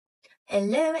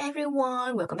Hello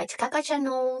everyone, welcome back to Kaka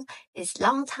channel. It's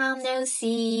long time no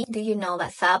see. Do you know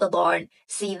that Fableborn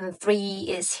season 3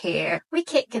 is here? We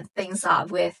kick things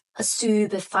off with a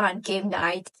super fun game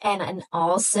night and an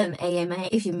awesome AMA.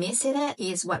 If you missed it,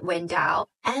 here's what went down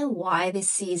and why this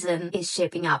season is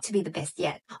shaping up to be the best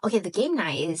yet. Okay, the game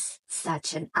night is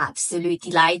such an absolute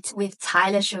delight with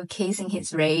Tyler showcasing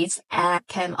his raids and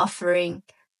Cam offering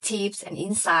tips and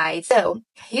insights. So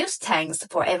huge thanks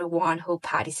for everyone who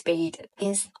participated.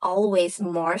 It's always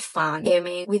more fun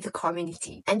gaming with the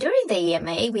community. And during the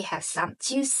EMA, we have some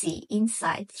juicy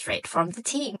insights straight from the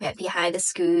team. We're behind the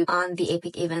scoop on the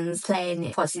epic events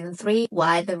planned for season 3,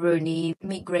 why the Rooney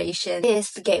migration is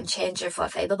the game changer for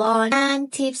Fableborn,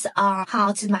 and tips on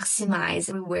how to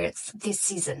maximize rewards this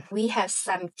season. We have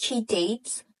some key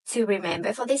dates to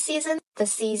remember for this season. The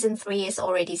season 3 is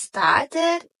already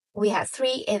started. We have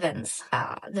 3 events,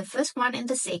 the first one and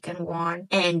the second one,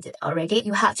 and already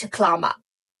you have to climb up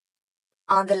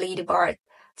on the leaderboard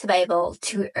to be able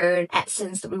to earn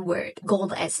essence reward,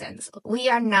 gold essence. We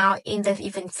are now in the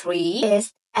event 3,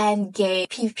 is endgame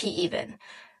PvP event.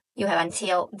 You have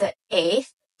until the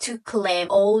 8th to claim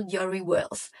all your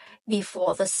rewards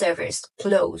before the servers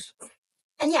close.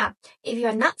 And yeah, if you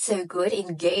are not so good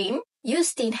in game, you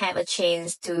still have a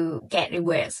chance to get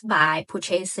rewards by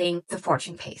purchasing the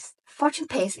Fortune Paste. Fortune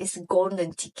Paste is a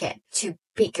golden ticket to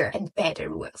bigger and better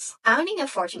rewards. Owning a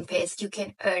Fortune Paste, you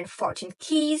can earn Fortune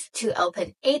Keys to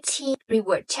open 18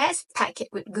 reward chests packed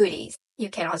with goodies. You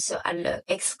can also unlock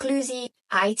exclusive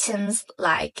items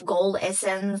like gold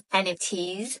essence,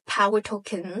 NFTs, power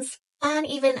tokens, and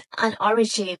even an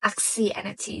origin Axie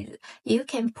NFT. You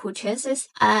can purchase this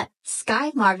at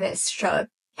Sky Marvel's shop,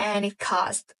 and it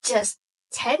costs just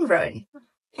 10 RON.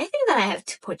 I think that I have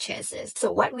to purchase this.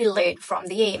 So what we learned from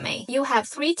the AMA, you have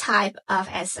 3 types of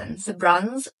essence,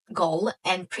 bronze, gold,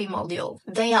 and primordial.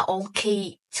 They are all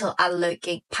key to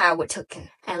unlocking power token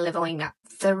and leveling up.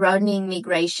 The running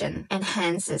migration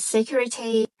enhances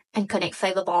security and connect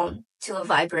Fableborn to a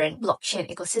vibrant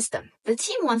blockchain ecosystem. The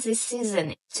team wants this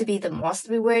season to be the most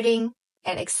rewarding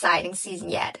and exciting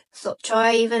season yet. So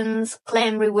joy events,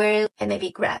 claim reward, and maybe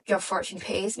grab your Fortune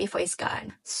Paste before it's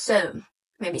gone. So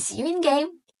maybe see you in game.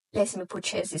 Let me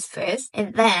purchase this first,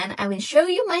 and then I will show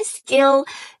you my skill.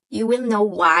 You will know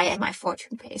why I'm my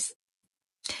Fortune Paste.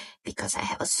 Because I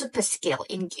have a super skill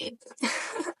in game.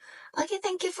 Okay,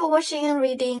 thank you for watching and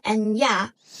reading. And yeah,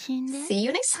 see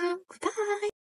you next time. Goodbye.